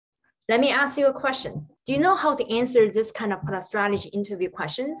Let me ask you a question. Do you know how to answer this kind of product strategy interview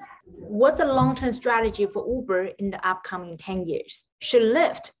questions? What's the long-term strategy for Uber in the upcoming 10 years? Should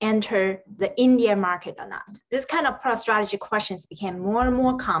Lyft enter the India market or not? This kind of product strategy questions became more and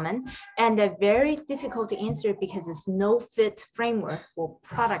more common, and they're very difficult to answer because there's no fit framework for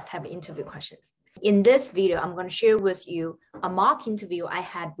product type interview questions. In this video, I'm going to share with you a mock interview I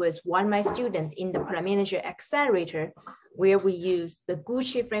had with one of my students in the Product Manager Accelerator, where we use the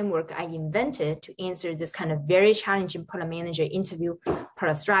Gucci framework I invented to answer this kind of very challenging product manager interview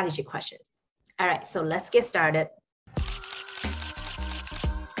product strategy questions. All right, so let's get started.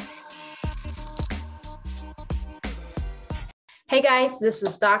 Hey guys, this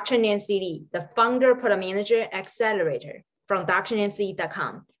is Dr. Nancy Lee, the founder of Product Manager Accelerator from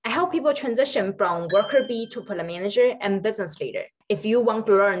drnancy.com. I help people transition from worker bee to product manager and business leader. If you want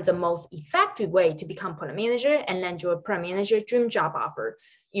to learn the most effective way to become product manager and land your product manager dream job offer,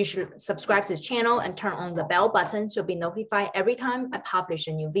 you should subscribe to this channel and turn on the bell button so you'll be notified every time I publish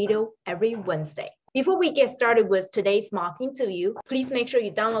a new video every Wednesday. Before we get started with today's mock interview, please make sure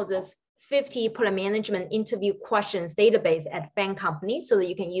you download this 50 product management interview questions database at Faang Companies so that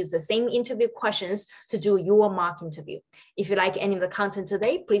you can use the same interview questions to do your mock interview. If you like any of the content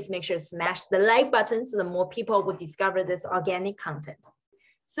today, please make sure to smash the like button so that more people will discover this organic content.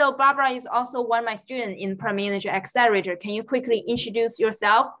 So Barbara is also one of my students in Product Manager Accelerator. Can you quickly introduce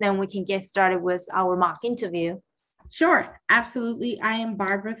yourself? Then we can get started with our mock interview. Sure, absolutely. I am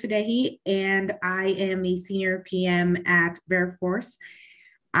Barbara Fadehi, and I am a senior PM at Bear Force.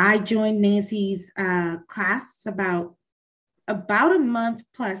 I joined Nancy's class about a month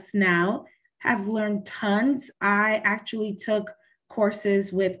plus now, have learned tons. I actually took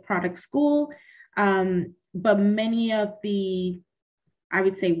courses with Product School, but many of the, I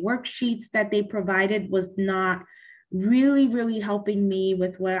would say, worksheets that they provided was not really helping me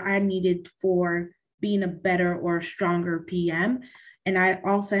with what I needed for being a better or stronger PM. And I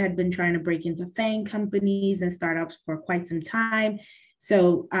also had been trying to break into Faang Companies and startups for quite some time.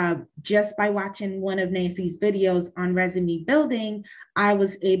 So just by watching one of Nancy's videos on resume building, I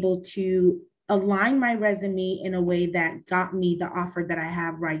was able to align my resume in a way that got me the offer that I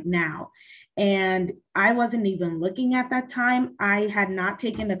have right now. And I wasn't even looking at that time. I had not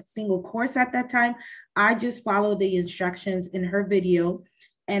taken a single course at that time. I just followed the instructions in her video,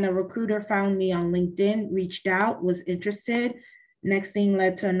 and a recruiter found me on LinkedIn, reached out, was interested. Next thing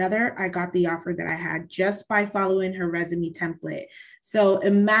led to another. I got the offer that I had just by following her resume template. So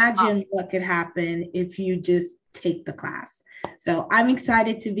imagine what could happen if you just take the class. So I'm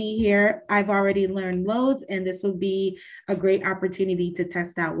excited to be here. I've already learned loads, and this will be a great opportunity to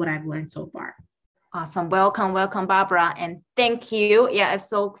test out what I've learned so far. Awesome. Welcome, Barbara. And thank you. Yeah, it's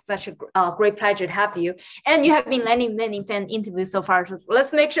such a great pleasure to have you. And you have been landing many fan interviews so far. So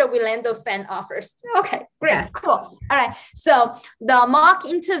let's make sure we land those fan offers. Okay, great, yes. Cool. All right. So the mock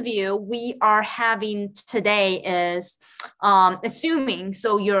interview we are having today is assuming,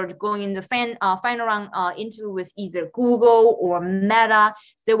 so you're going in the final round interview with either Google or Meta.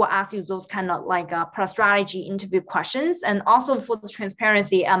 They will ask you those kind of like product strategy interview questions. And also for the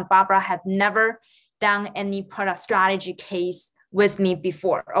transparency, Barbara had never done any product strategy case with me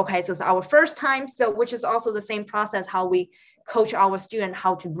before. Okay, so it's our first time, so which is also the same process how we coach our student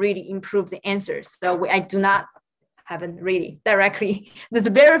how to really improve the answers. So I haven't really directly, this is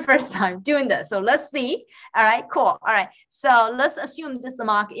the very first time doing this. So let's see. All right, cool. All right, so let's assume this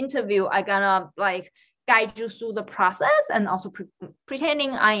mock interview, I'm gonna like guide you through the process and also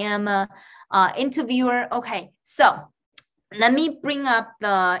pretending I am a interviewer. Okay, so let me bring up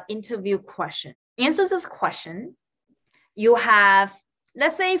the interview question. Answer this question. You have,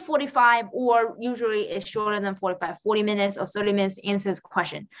 let's say 45, or usually it's shorter than 45, 40 minutes or 30 minutes to answer this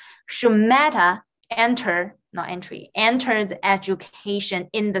question. Should Meta enter the education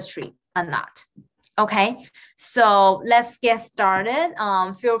industry or not? Okay, so let's get started.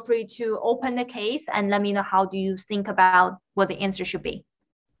 Feel free to open the case and let me know how do you think about what the answer should be.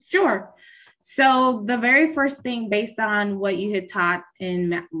 Sure. So the very first thing based on what you had taught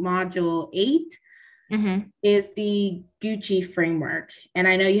in module 8 is the Gucci framework. And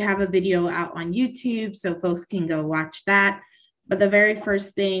I know you have a video out on YouTube, so folks can go watch that. But the very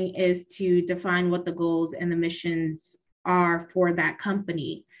first thing is to define what the goals and the missions are for that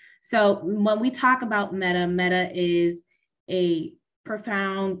company. So when we talk about Meta, Meta is a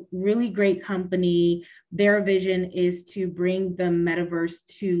profound, really great company. Their vision is to bring the metaverse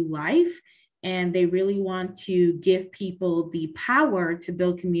to life. And they really want to give people the power to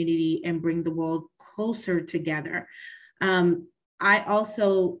build community and bring the world closer together. I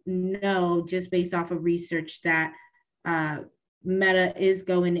also know, just based off of research, that Meta is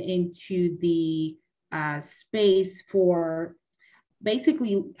going into the space for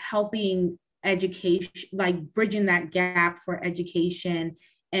basically helping education, like bridging that gap for education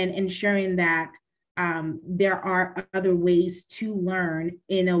and ensuring that there are other ways to learn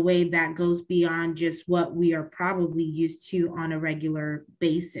in a way that goes beyond just what we are probably used to on a regular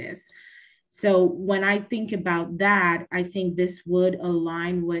basis. So when I think about that, I think this would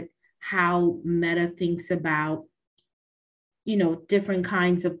align with how Meta thinks about, different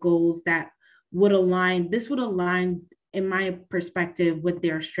kinds of goals that would align. This would align, in my perspective, with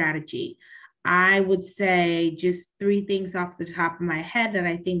their strategy. I would say just three things off the top of my head that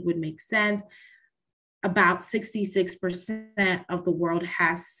I think would make sense. About 66% of the world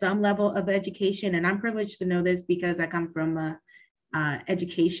has some level of education. And I'm privileged to know this because I come from a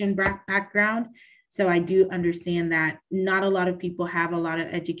education background. So I do understand that not a lot of people have a lot of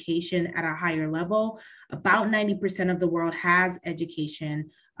education at a higher level. About 90% of the world has education,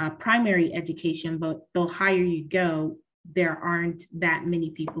 primary education, but the higher you go, there aren't that many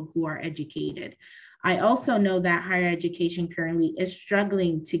people who are educated. I also know that higher education currently is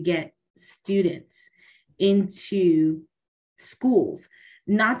struggling to get students into schools,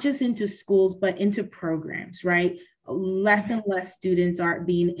 not just into schools, but into programs, right? Less and less students are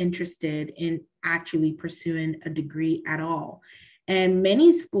being interested in actually pursuing a degree at all. And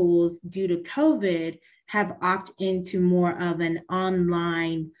many schools, due to COVID, have opted into more of an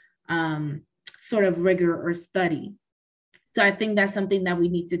online sort of rigor or study. So I think that's something that we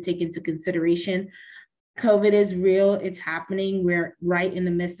need to take into consideration. COVID is real, it's happening. We're right in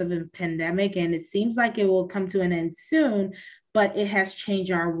the midst of a pandemic, and it seems like it will come to an end soon, but it has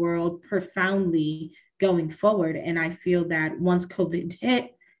changed our world profoundly going forward. And I feel that once COVID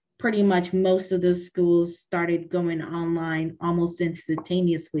hit, pretty much most of those schools started going online almost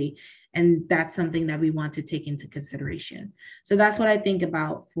instantaneously. And that's something that we want to take into consideration. So that's what I think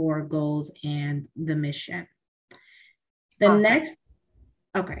about for goals and the mission. Awesome.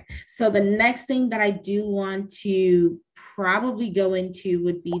 So the next thing that I do want to probably go into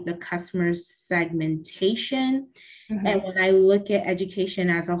would be the customer segmentation. Mm-hmm. And when I look at education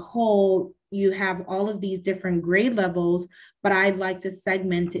as a whole, you have all of these different grade levels, but I'd like to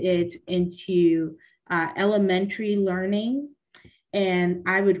segment it into elementary learning. And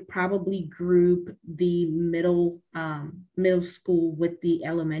I would probably group the middle school with the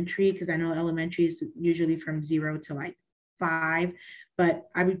elementary, because I know elementary is usually from 0 to like 5, but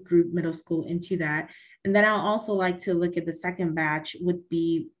I would group middle school into that. And then I'll also like to look at the second batch would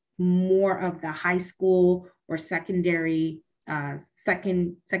be more of the high school or secondary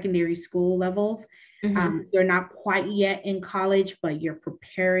school levels. Mm-hmm. You're not quite yet in college, but you're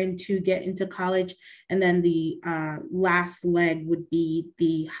preparing to get into college. And then the last leg would be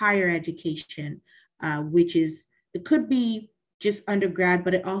the higher education, which is, it could be just undergrad,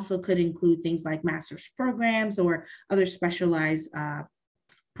 but it also could include things like master's programs or other specialized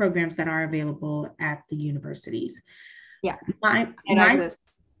programs that are available at the universities. Yeah, I like this.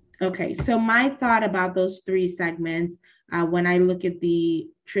 Okay, so my thought about those three segments, when I look at the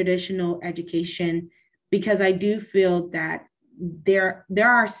traditional education, because I do feel that there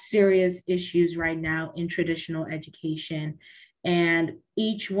are serious issues right now in traditional education, and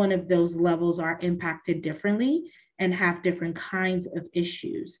each one of those levels are impacted differently and have different kinds of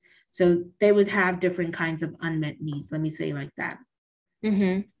issues. So they would have different kinds of unmet needs, let me say like that.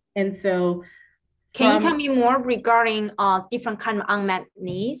 Mm-hmm. And so can you tell me more regarding different kind of unmet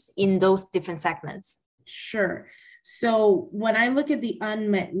needs in those different segments? Sure. So when I look at the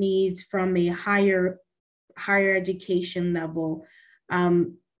unmet needs from a higher education level,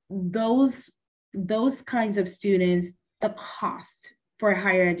 those kinds of students, the cost for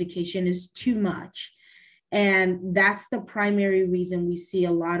higher education is too much. And that's the primary reason we see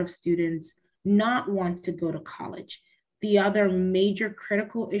a lot of students not want to go to college. The other major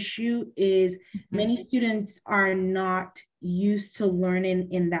critical issue is many students are not used to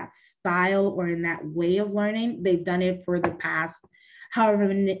learning in that style or in that way of learning. They've done it for the past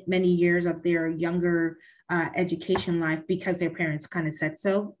however many years of their younger education life because their parents kind of said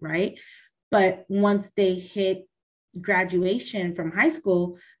so, right? But once they hit graduation from high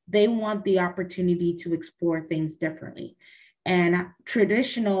school, they want the opportunity to explore things differently. And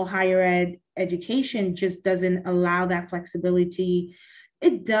traditional higher ed education just doesn't allow that flexibility.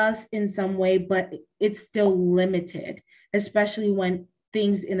 It does in some way, but it's still limited, especially when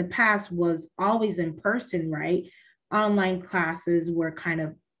things in the past was always in person, right? Online classes were kind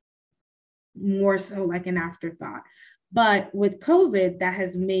of more so like an afterthought. But with COVID, that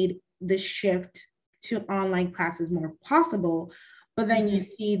has made the shift to online classes more possible. But then you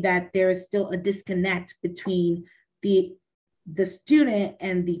see that there is still a disconnect between the the student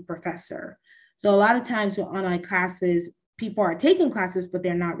and the professor. So a lot of times with online classes, people are taking classes, but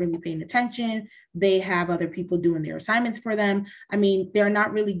they're not really paying attention. They have other people doing their assignments for them. I mean, they're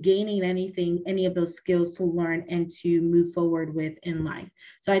not really gaining anything, any of those skills to learn and to move forward with in life.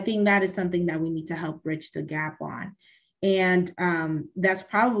 So I think that is something that we need to help bridge the gap on. And that's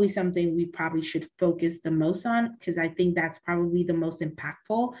probably something we probably should focus the most on, because I think that's probably the most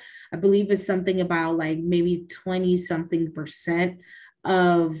impactful. I believe it's something about like maybe 20 something percent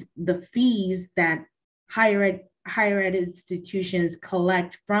of the fees that higher ed institutions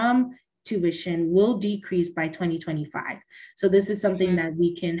collect from tuition will decrease by 2025. So this is something that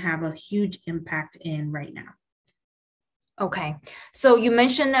we can have a huge impact in right now. Okay, so you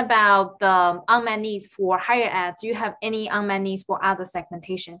mentioned about the unmet needs for higher ed. Do you have any unmet needs for other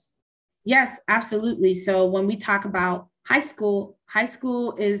segmentations? Yes, absolutely. So when we talk about high school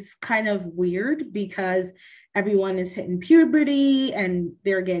is kind of weird because everyone is hitting puberty and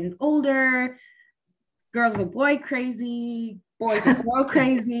they're getting older. Girls are boy crazy, boys are girl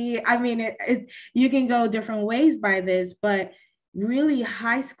crazy. I mean, you can go different ways by this, but really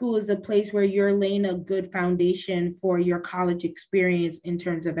high school is a place where you're laying a good foundation for your college experience in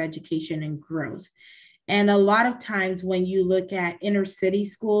terms of education and growth. And a lot of times when you look at inner city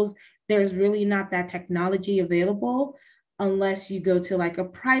schools, there's really not that technology available unless you go to like a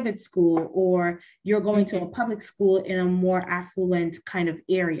private school or you're going to a public school in a more affluent kind of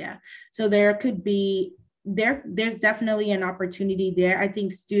area. So there could be, there's definitely an opportunity there. I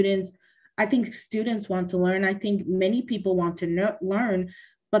think students want to learn. I think many people want to learn,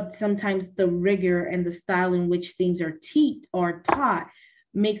 but sometimes the rigor and the style in which things are taught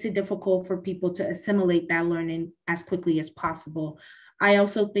makes it difficult for people to assimilate that learning as quickly as possible. I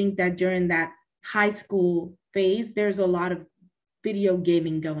also think that during that high school phase, there's a lot of video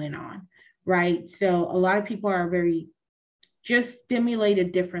gaming going on, right? So a lot of people are very just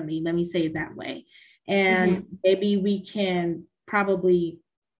stimulated differently, let me say it that way. And maybe we can probably,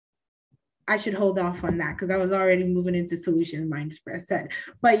 I should hold off on that because I was already moving into solution mindset.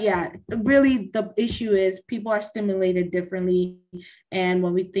 But yeah, really the issue is people are stimulated differently. And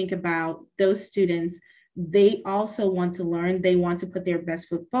when we think about those students, they also want to learn, they want to put their best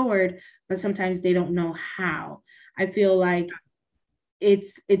foot forward, but sometimes they don't know how. I feel like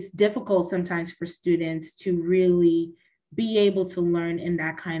it's difficult sometimes for students to really be able to learn in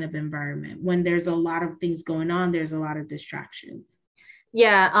that kind of environment. When there's a lot of things going on, there's a lot of distractions.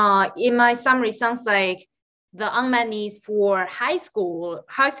 Yeah, in my summary, sounds like the unmet needs for high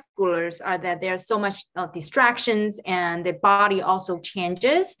schoolers are that there's so much distractions and the body also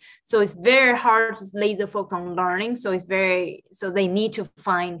changes. So it's very hard to laser focus on learning. So they need to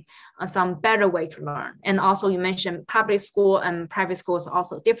find some better way to learn. And also you mentioned public school and private school is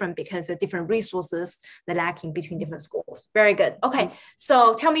also different because of different resources that lacking between different schools. Very good. Okay,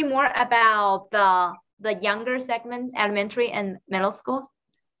 so tell me more about the younger segment, elementary and middle school.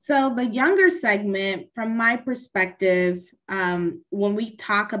 So the younger segment, from my perspective, when we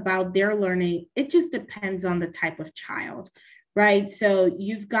talk about their learning, it just depends on the type of child, right? So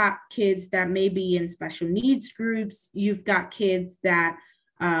you've got kids that may be in special needs groups. You've got kids that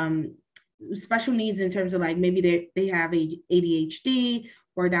special needs in terms of like maybe they have ADHD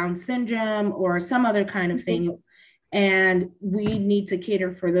or Down syndrome or some other kind of thing. And we need to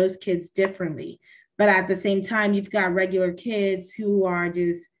cater for those kids differently. But at the same time, you've got regular kids who are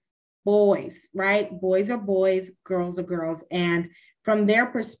just boys, right? Boys are boys, girls are girls. And from their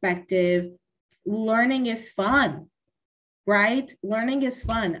perspective, learning is fun, right? Learning is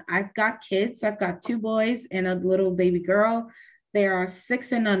fun. I've got kids, I've got 2 boys and a little baby girl. They are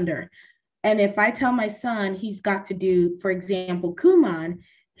 6 and under. And if I tell my son he's got to do, for example, Kumon,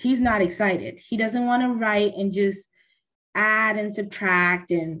 he's not excited. He doesn't want to write and just add and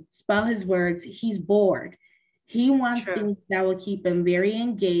subtract and spell his words. He's bored. He wants things that will keep him very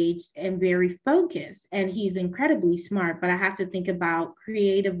engaged and very focused. And he's incredibly smart, but I have to think about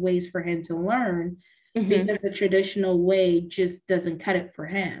creative ways for him to learn because the traditional way just doesn't cut it for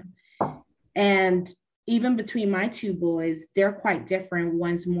him. And even between my 2 boys, they're quite different.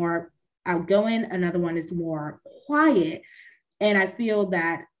 One's more outgoing, another one is more quiet. And I feel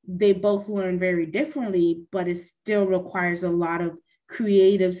that they both learn very differently, but it still requires a lot of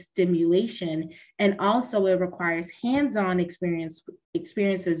creative stimulation. And also it requires hands-on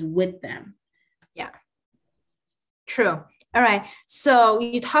experiences with them. Yeah, true. All right. So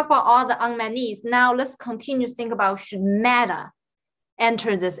you talk about all the unmet needs. Now let's continue to think about should Meta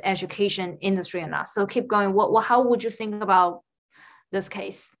enter this education industry or not. So keep going. How would you think about this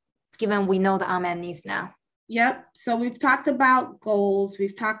case, given we know the unmet needs now? Yep. So we've talked about goals,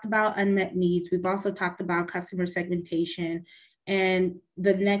 we've talked about unmet needs, we've also talked about customer segmentation. And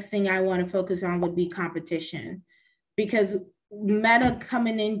the next thing I want to focus on would be competition, because Meta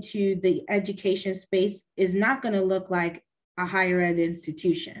coming into the education space is not going to look like a higher ed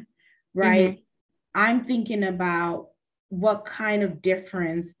institution, right? Mm-hmm. I'm thinking about what kind of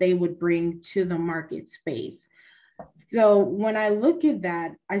difference they would bring to the market space. So when I look at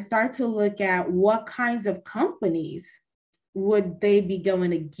that, I start to look at what kinds of companies would they be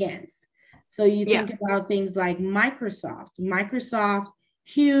going against. So you Yeah. think about things like Microsoft,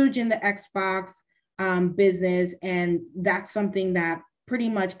 huge in the Xbox business. And that's something that pretty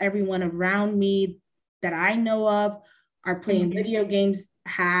much everyone around me that I know of are playing Mm-hmm. video games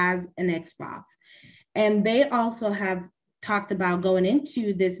has an Xbox. And they also have talked about going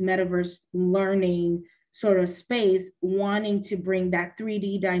into this metaverse learning sort of space, wanting to bring that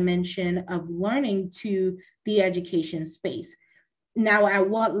 3D dimension of learning to the education space. Now, at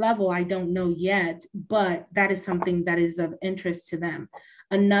what level, I don't know yet, but that is something that is of interest to them.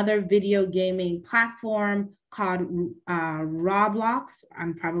 Another video gaming platform called Roblox,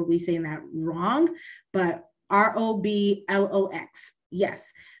 I'm probably saying that wrong, but Roblox,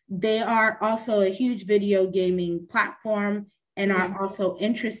 yes. They are also a huge video gaming platform and Mm-hmm. are also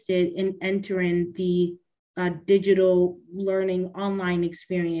interested in entering the digital learning online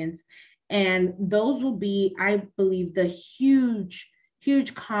experience. And those will be, I believe, the huge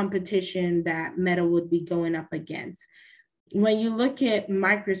competition that Meta would be going up against. When you look at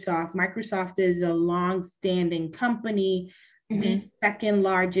Microsoft is a long-standing company, the Mm-hmm. second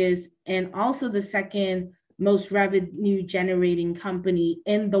largest and also the second most revenue generating company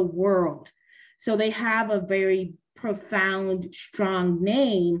in the world. So they have a very profound, strong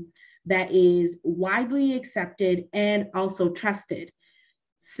name that is widely accepted and also trusted.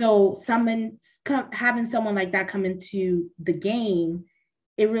 So having someone like that come into the game,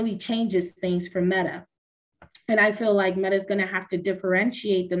 it really changes things for Meta. And I feel like Meta is going to have to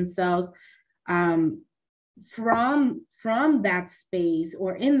differentiate themselves um, from that space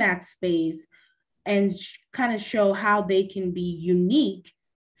or in that space and kind of show how they can be unique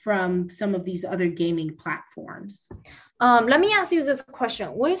from some of these other gaming platforms. Let me ask you this question.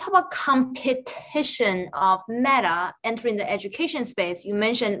 When you talk about competition of Meta entering the education space, you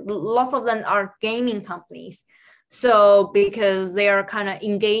mentioned lots of them are gaming companies. So because they are kind of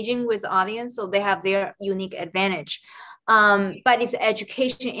engaging with the audience, so they have their unique advantage. But it's the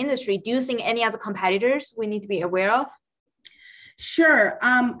education industry. Do you think any other competitors we need to be aware of? Sure.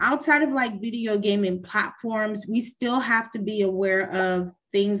 Outside of like video gaming platforms, we still have to be aware of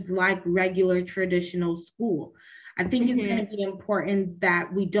things like regular traditional school. I think it's going to Mm-hmm. be important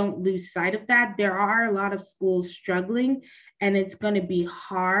that we don't lose sight of that. There are a lot of schools struggling, and it's going to be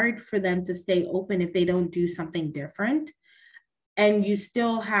hard for them to stay open if they don't do something different. And you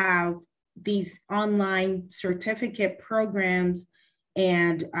still have these online certificate programs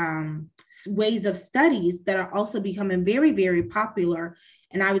and ways of studies that are also becoming very popular,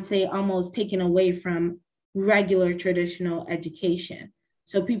 and I would say almost taken away from regular traditional education.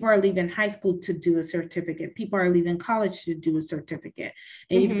 So people are leaving high school to do a certificate, people are leaving college to do a certificate,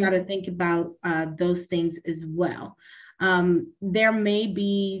 and you've got Mm-hmm. to think about those things as well. There may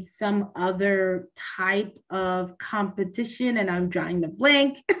be some other type of competition, and I'm drawing the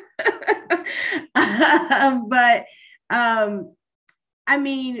blank. But I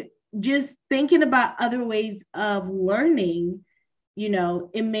mean, just thinking about other ways of learning,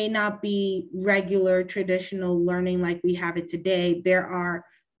 it may not be regular traditional learning like we have it today. There are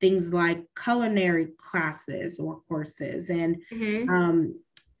things like culinary classes or courses and Mm-hmm. um,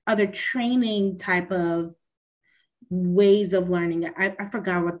 other training type of ways of learning. I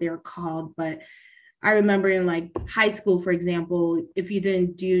forgot what they're called, but I remember in like high school, for example, if you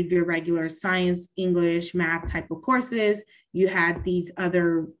didn't do your regular science, English, math type of courses, you had these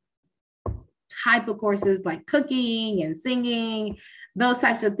other type of courses like cooking and singing, those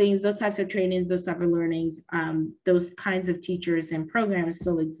types of things, those types of trainings, those type of learnings. Those kinds of teachers and programs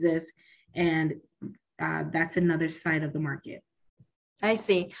still exist. And that's another side of the market. I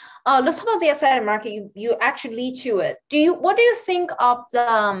see. Let's talk about the asset market. You actually lead to it. What do you think of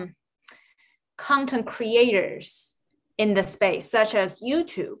the content creators in the space, such as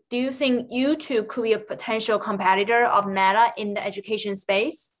YouTube? Do you think YouTube could be a potential competitor of Meta in the education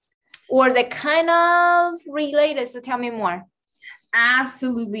space? Or they kind of related? So tell me more.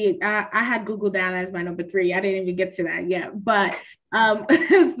 Absolutely. I had Google down as my number 3. I didn't even get to that yet, but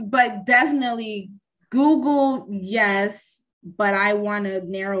but definitely Google, yes, but I want to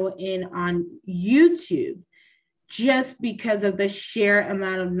narrow in on YouTube just because of the sheer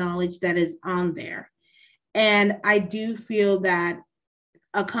amount of knowledge that is on there. And I do feel that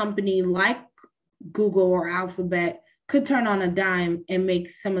a company like Google or Alphabet could turn on a dime and make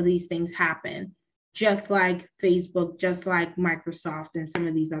some of these things happen, just like Facebook, just like Microsoft, and some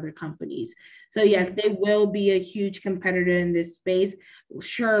of these other companies. So, yes, they will be a huge competitor in this space.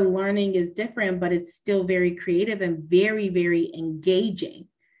 Sure, learning is different, but it's still very creative and very, very engaging,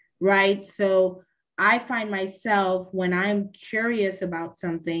 right? So, I find myself when I'm curious about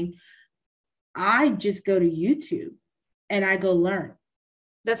something, I just go to YouTube and I go learn.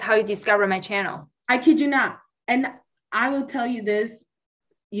 That's how you discover my channel. I kid you not. And I will tell you this,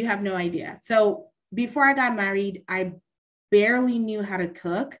 you have no idea. So before I got married, I barely knew how to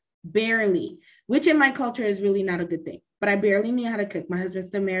cook, barely, which in my culture is really not a good thing, but I barely knew how to cook. My husband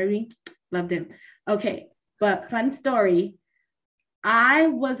still married me, loved him. Okay, but fun story. I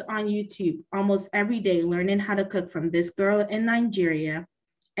was on YouTube almost every day learning how to cook from this girl in Nigeria,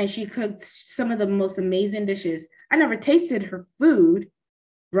 and she cooked some of the most amazing dishes. I never tasted her food,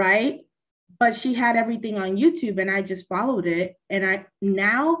 right? But she had everything on YouTube and I just followed it. And I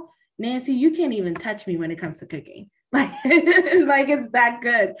now, Nancy, you can't even touch me when it comes to cooking. Like it's that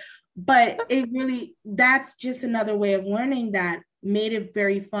good. But it really, that's just another way of learning that made it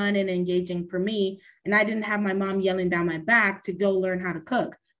very fun and engaging for me. And I didn't have my mom yelling down my back to go learn how to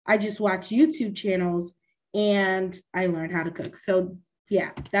cook. I just watched YouTube channels and I learned how to cook. So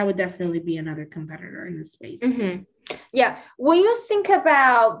yeah, that would definitely be another competitor in this space. Mm-hmm. Yeah, when you think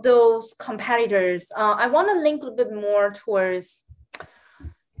about those competitors, I want to link a little bit more towards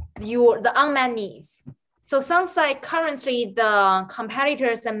the unmet needs. So sounds like currently the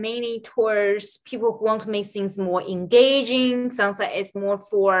competitors are mainly towards people who want to make things more engaging. Sounds like it's more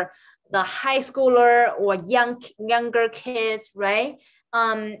for the high schooler or younger kids, right?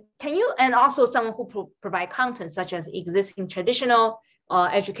 Can you, and also someone who provide content such as existing traditional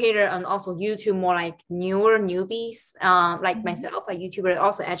educator, and also YouTube more like newer newbies, like myself, a YouTuber,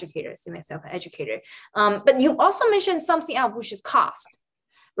 also educator, see myself an educator. But you also mentioned something else, which is cost,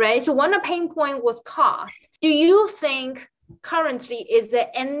 right? So one of the pain point was cost. Do you think currently is there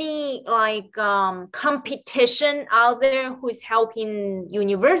any like competition out there who is helping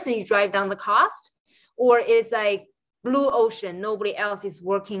university drive down the cost, or is like blue ocean, nobody else is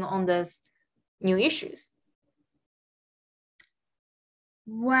working on this new issues?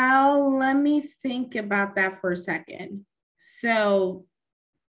 Well, let me think about that for a second. So,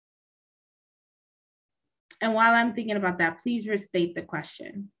 and while I'm thinking about that, please restate the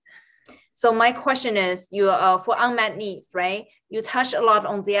question. So my question is, you for unmet needs, right? You touched a lot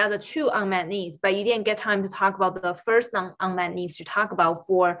on the other two unmet needs, but you didn't get time to talk about the first unmet needs to talk about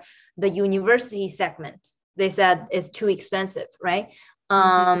for the university segment. They said it's too expensive, right?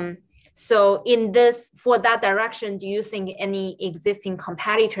 So in this, for that direction, do you think any existing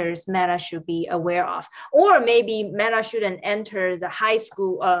competitors Meta should be aware of? Or maybe Meta shouldn't enter the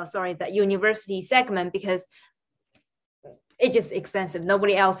the university segment because it's just expensive.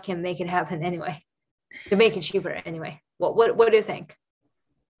 Nobody else can make it happen anyway. To make it cheaper anyway. What do you think?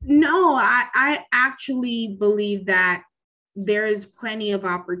 No, I actually believe that there is plenty of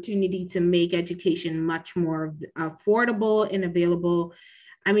opportunity to make education much more affordable and available.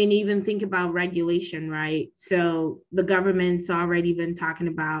 I mean, even think about regulation, right? So the government's already been talking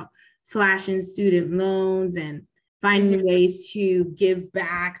about slashing student loans and finding ways to give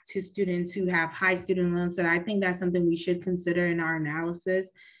back to students who have high student loans. And I think that's something we should consider in our analysis.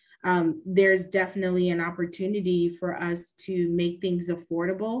 There's definitely an opportunity for us to make things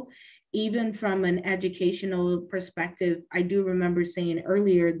affordable. Even from an educational perspective, I do remember saying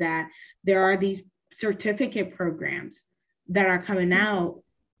earlier that there are these certificate programs that are coming out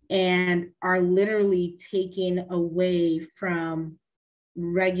and are literally taking away from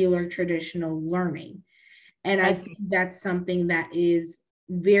regular traditional learning. And I think that's something that is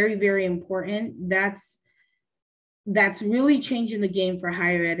very, very important. That's really changing the game for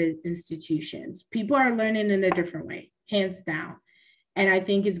higher ed institutions. People are learning in a different way, hands down. And I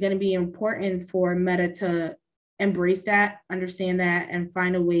think it's going to be important for Meta to embrace that, understand that, and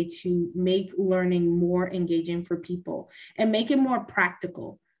find a way to make learning more engaging for people and make it more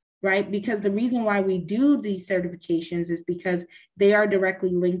practical, right? Because the reason why we do these certifications is because they are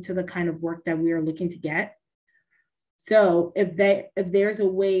directly linked to the kind of work that we are looking to get. So if there's a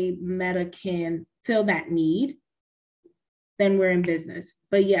way Meta can fill that need, then we're in business.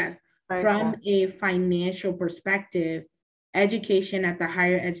 But yes, from a financial perspective, education at the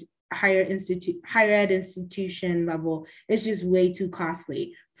higher ed institution level is just way too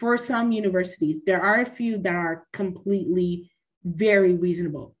costly. For some universities, there are a few that are completely very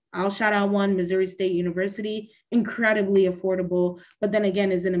reasonable. I'll shout out one, Missouri State University, incredibly affordable, but then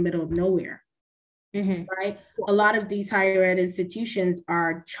again is in the middle of nowhere. right? A lot of these higher ed institutions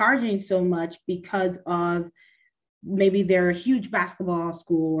are charging so much because of maybe they're a huge basketball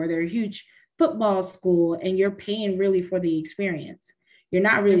school or they're a huge football school, and you're paying really for the experience. You're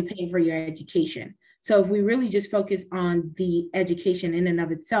not really paying for your education. So if we really just focus on the education in and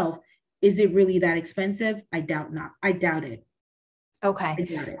of itself, is it really that expensive? I doubt not. I doubt it. Okay,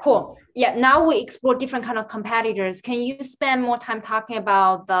 cool. Yeah, now we explore different kind of competitors. Can you spend more time talking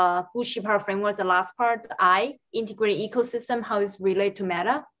about the Gucci Power Framework, the last part, the I, integrated ecosystem, how it's related to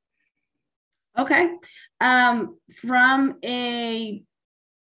Meta? Okay. From a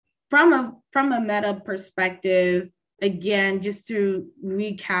Meta perspective, again, just to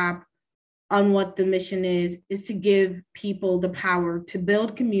recap on what the mission is to give people the power to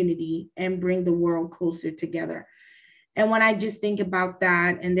build community and bring the world closer together. And when I just think about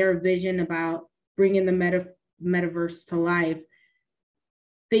that and their vision about bringing the metaverse to life,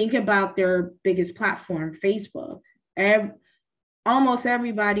 think about their biggest platform, Facebook. Almost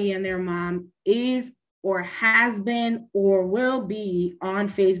everybody and their mom is or has been or will be on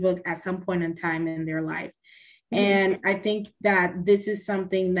Facebook at some point in time in their life. And I think that this is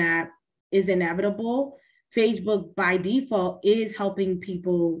something that is inevitable. Facebook by default is helping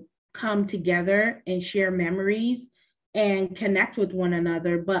people come together and share memories and connect with one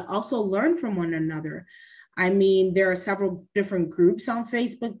another, but also learn from one another. I mean, there are several different groups on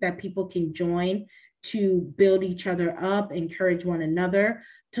Facebook that people can join to build each other up, encourage one another,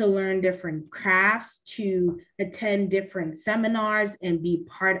 to learn different crafts, to attend different seminars and be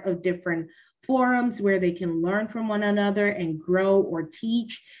part of different forums where they can learn from one another and grow or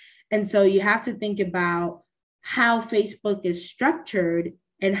teach. And so you have to think about how Facebook is structured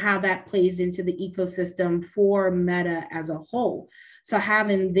and how that plays into the ecosystem for Meta as a whole. So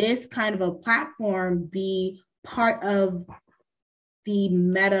having this kind of a platform be part of the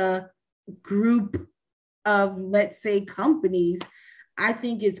Meta group of, let's say, companies, I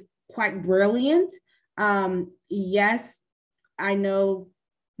think it's quite brilliant. Yes, I know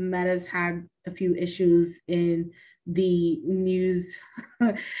Meta's had a few issues in the news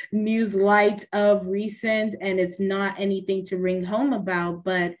light of recent, and it's not anything to ring home about,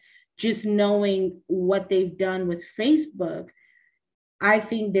 but just knowing what they've done with Facebook, I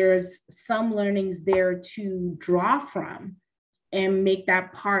think there's some learnings there to draw from and make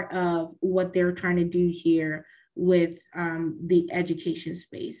that part of what they're trying to do here with the education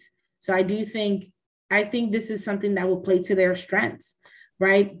space. So I think this is something that will play to their strengths,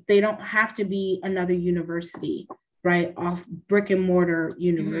 right? They don't have to be another university, right? Off brick and mortar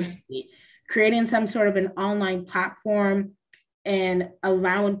university. Creating some sort of an online platform and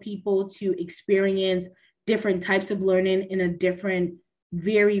allowing people to experience different types of learning in a different,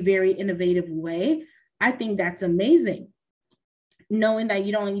 very, very innovative way. I think that's amazing. Knowing that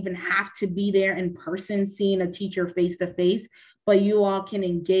you don't even have to be there in person, seeing a teacher face to face, but you all can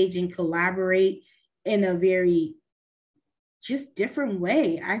engage and collaborate in a very just different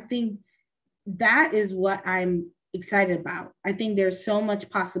way. I think that is what I'm excited about. I think there's so much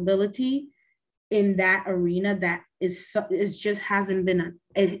possibility in that arena that hasn't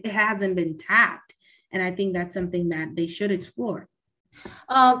been tapped. And I think that's something that they should explore.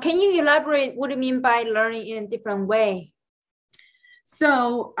 Can you elaborate what do you mean by learning in a different way?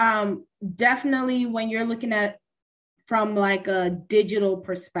 So definitely when you're looking at from like a digital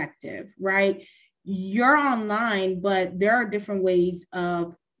perspective, right? You're online, but there are different ways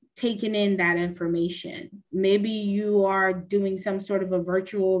of taking in that information. Maybe you are doing some sort of a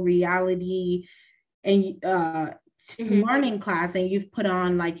virtual reality and learning class, and you've put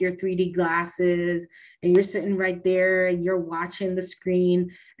on like your 3D glasses and you're sitting right there and you're watching the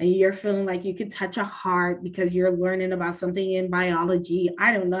screen and you're feeling like you could touch a heart because you're learning about something in biology.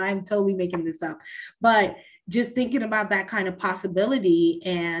 I don't know, I'm totally making this up, but just thinking about that kind of possibility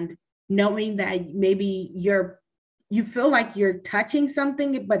and knowing that maybe you feel like you're touching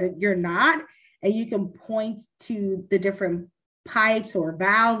something, but you're not, and you can point to the different pipes or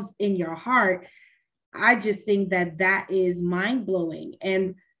valves in your heart. I just think that that is mind-blowing.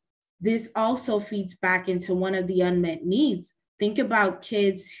 And this also feeds back into one of the unmet needs. Think about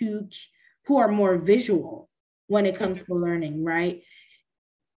kids who are more visual when it comes to learning, right?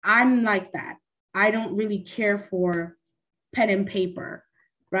 I'm like that. I don't really care for pen and paper,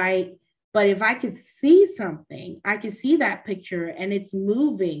 right? But if I could see something, I could see that picture and it's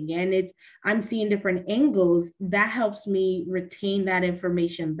moving and I'm seeing different angles, that helps me retain that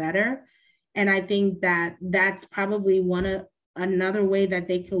information better. And I think that that's probably another way that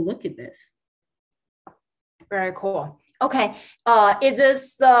they could look at this. Very cool. Okay. Is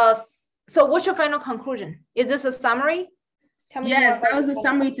this, so what's your final conclusion? Is this a summary? Tell me more Yes, about that was a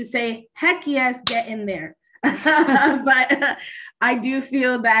summary to say, heck yes, get in there. But I do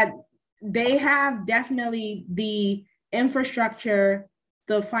feel that they have definitely the infrastructure,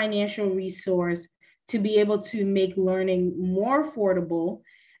 the financial resource to be able to make learning more affordable,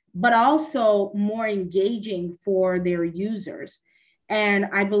 but also more engaging for their users. And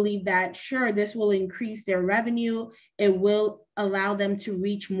I believe that, sure, this will increase their revenue. It will allow them to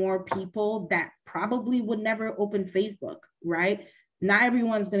reach more people that probably would never open Facebook, right? Not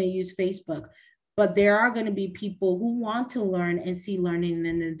everyone's going to use Facebook, but there are going to be people who want to learn and see learning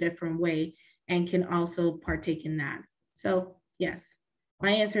in a different way and can also partake in that. So, yes,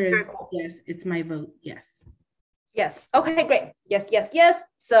 my answer is yes. It's my vote. Yes. Yes. Okay, great. Yes, yes, yes.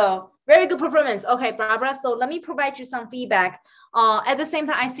 So very good performance. Okay, Barbara. So let me provide you some feedback. At the same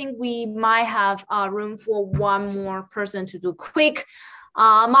time, I think we might have room for one more person to do quick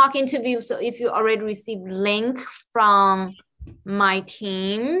mock interview. So if you already received link from my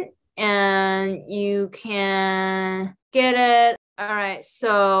team and you can get it. All right.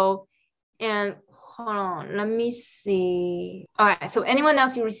 So, and hold on, let me see. All right, so anyone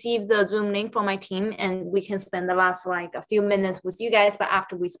else, you received the Zoom link from my team, and we can spend the last like a few minutes with you guys, but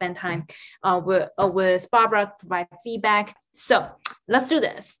after we spend time with Barbara to provide feedback. So let's do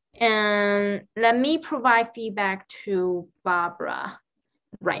this. And let me provide feedback to Barbara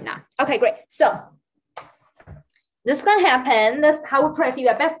right now. Okay, great. So this is gonna happen. That's how we provide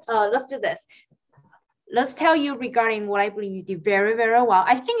feedback. Let's do this. Let's tell you regarding what I believe you did very, very well.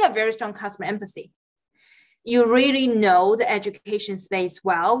 I think you have very strong customer empathy. You really know the education space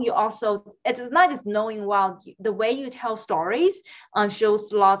well. You also, it is not just knowing well, the way you tell stories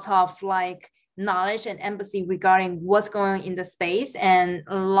shows lots of like knowledge and empathy regarding what's going on in the space, and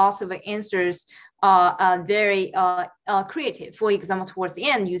lots of the answers are very creative. For example, towards the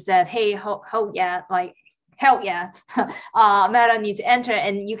end, you said, hey, yeah, like, hell yeah, Meta needs to enter,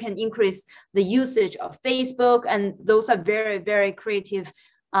 and you can increase the usage of Facebook. And those are very, very creative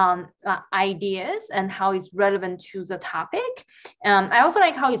ideas and how it's relevant to the topic. I also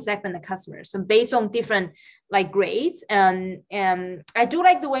like how you segment the customers. So based on different like grades, and I do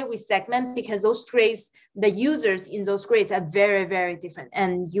like the way we segment, because those grades, the users in those grades are very, very different.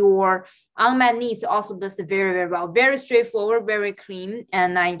 And your unmet needs also listed very, very well, very straightforward, very clean,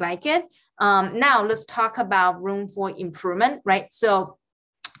 and I like it. Now let's talk about room for improvement, right? So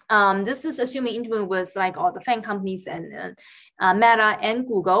this is assuming interviewing with like all the Faang companies and Meta and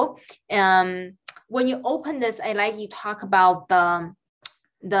Google. When you open this, I like you talk about the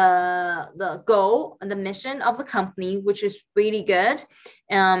goal and the mission of the company, which is really good.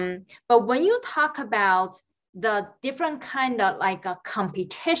 But when you talk about the different kind of like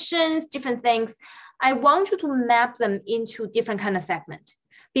competitions, different things, I want you to map them into different kind of segment,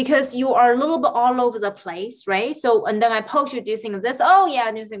 because you are a little bit all over the place, right? So, and then I post you, do you think of this? Oh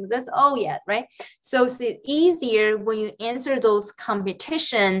yeah, do you think of this? Oh yeah, right? So it's easier when you answer those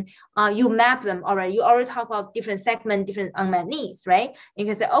competition, you map them already. You already talk about different segment, different unmet needs, right? You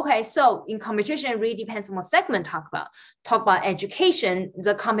can say, okay, so in competition, it really depends on what segment talk about. Talk about education,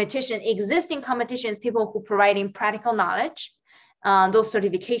 the competition, existing competitions, people who providing practical knowledge, those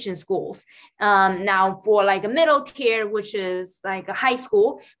certification schools. Now for like a middle tier, which is like a high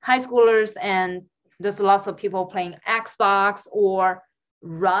schoolers, and there's lots of people playing Xbox or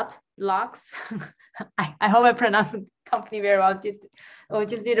Roblox. I hope I pronounced the company very well.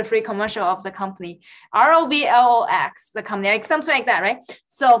 Just did a free commercial of the company, ROBLOX, the company, like something like that, right?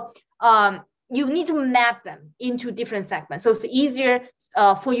 So you need to map them into different segments, so it's easier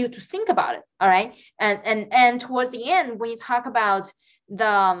for you to think about it. All right, and towards the end, when you talk about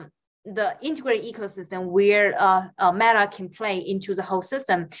the integrated ecosystem where Meta can play into the whole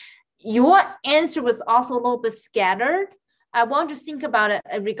system, your answer was also a little bit scattered. I want you to think about it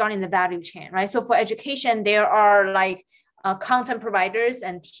regarding the value chain, right? So for education, there are like content providers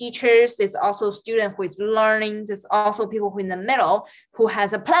and teachers. There's also student who is learning. There's also people who in the middle who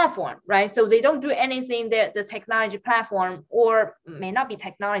has a platform, right? So they don't do anything that the technology platform, or may not be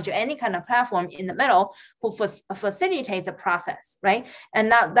technology, any kind of platform in the middle who facilitates the process, right? And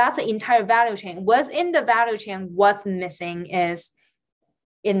now that's the entire value chain. What's in the value chain, what's missing is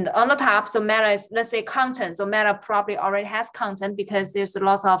on the top. So Meta is, let's say, content. So Meta probably already has content, because there's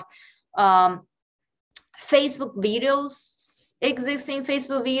lots of Facebook videos, existing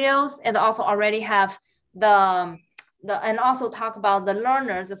Facebook videos, and also already have and also talk about the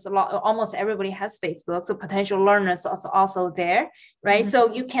learners. It's a lot, almost everybody has Facebook, so potential learners also there, right? Mm-hmm.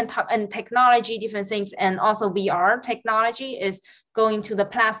 So you can talk, and technology, different things, and also VR technology is going to the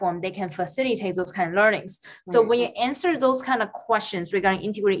platform. They can facilitate those kind of learnings. Mm-hmm. So when you answer those kind of questions regarding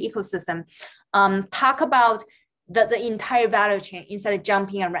integrated ecosystem, talk about the entire value chain instead of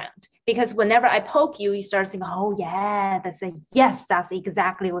jumping around. Because whenever I poke you, you start thinking, oh yeah, that's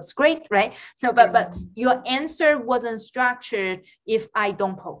exactly what's great, right? So, but your answer wasn't structured if I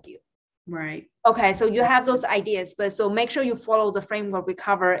don't poke you. Right. Okay, so you have those ideas, but so make sure you follow the framework we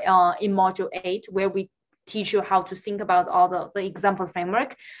cover in module 8, where we teach you how to think about all the example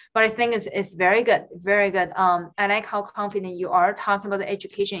framework. But I think it's very good, very good. I like how confident you are talking about the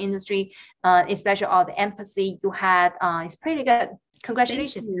education industry, especially all the empathy you had. It's pretty good.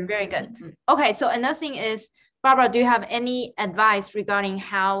 Congratulations, very good. Okay, so another thing is, Barbara, do you have any advice regarding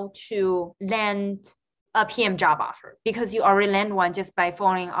how to land a PM job offer? Because you already land one just by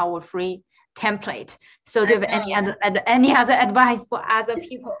following our free template. So do you have any other advice for other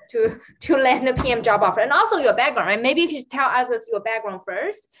people to land a PM job offer? And also your background, right? Maybe you could tell us your background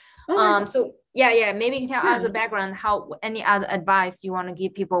first. So maybe you can tell us the background, how any other advice you want to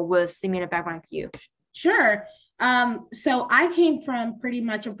give people with similar background to you. Sure. So I came from pretty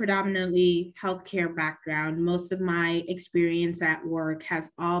much a predominantly healthcare background. Most of my experience at work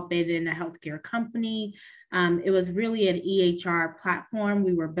has all been in a healthcare company. It was really an EHR platform.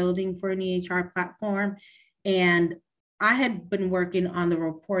 We were building for an EHR platform. And I had been working on the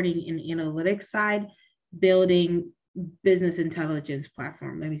reporting and analytics side, building business intelligence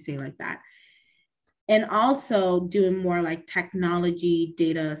platform, let me say it like that. And also doing more like technology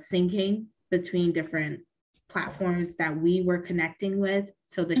data syncing between different platforms that we were connecting with.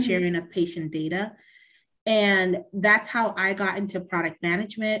 So the sharing of patient data. And that's how I got into product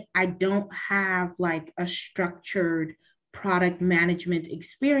management. I don't have like a structured product management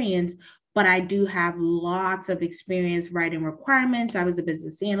experience, but I do have lots of experience writing requirements. I was a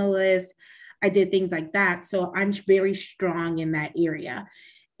business analyst. I did things like that. So I'm very strong in that area.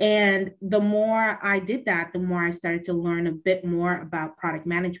 And the more I did that, the more I started to learn a bit more about product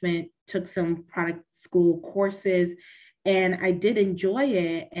management, took some product school courses, and I did enjoy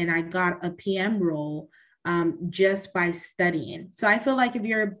it. And I got a PM role just by studying. So I feel like if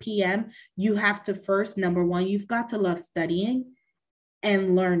you're a PM, you have to first, number one, you've got to love studying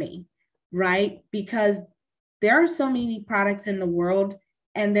and learning, right? Because there are so many products in the world,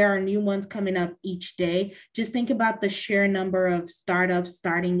 and there are new ones coming up each day. Just think about the sheer number of startups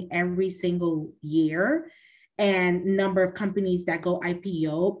starting every single year and number of companies that go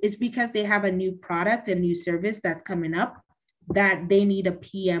IPO is because they have a new product, a new service that's coming up that they need a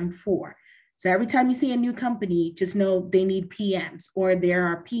PM for. So every time you see a new company, just know they need PMs, or there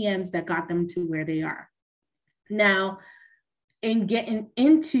are PMs that got them to where they are. Now, in getting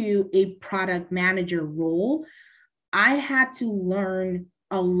into a product manager role, I had to learn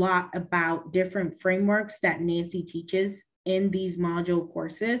a lot about different frameworks that Nancy teaches in these module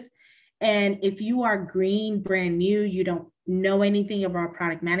courses. And if you are green, brand new, you don't know anything about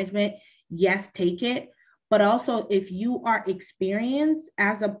product management, yes, take it. But also, if you are experienced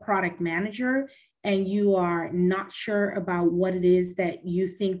as a product manager and you are not sure about what it is that you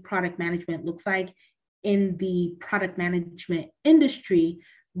think product management looks like in the product management industry,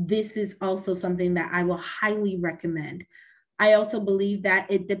 this is also something that I will highly recommend. I also believe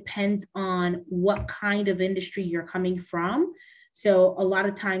that it depends on what kind of industry you're coming from. So a lot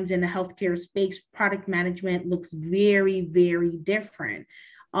of times in the healthcare space, product management looks very, very different.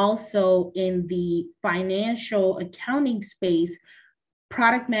 Also in the financial accounting space,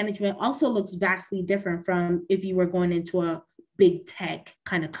 product management also looks vastly different from if you were going into a big tech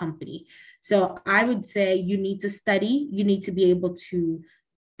kind of company. So I would say you need to study, you need to be able to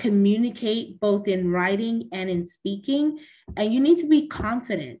communicate both in writing and in speaking, and you need to be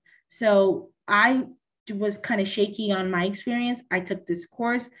confident. So I was kind of shaky on my experience. I took this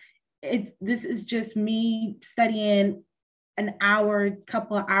course. This is just me studying an hour,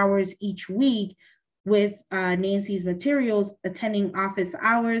 couple of hours each week with Nancy's materials, attending office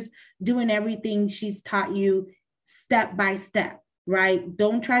hours, doing everything she's taught you step by step, right?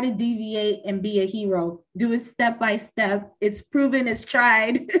 Don't try to deviate and be a hero. Do it step by step. It's proven, it's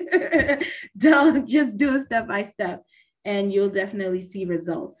tried. Don't just do it step by step, and you'll definitely see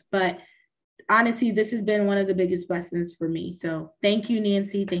results. But honestly, this has been one of the biggest blessings for me. So thank you,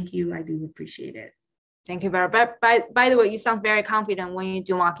 Nancy. Thank you. I do appreciate it. Thank you, Barbara. By the way, you sound very confident when you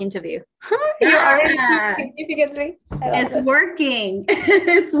do mock interview. You already significantly. It's working.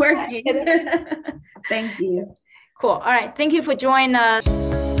 It's working. Thank you. Cool. All right. Thank you for joining us.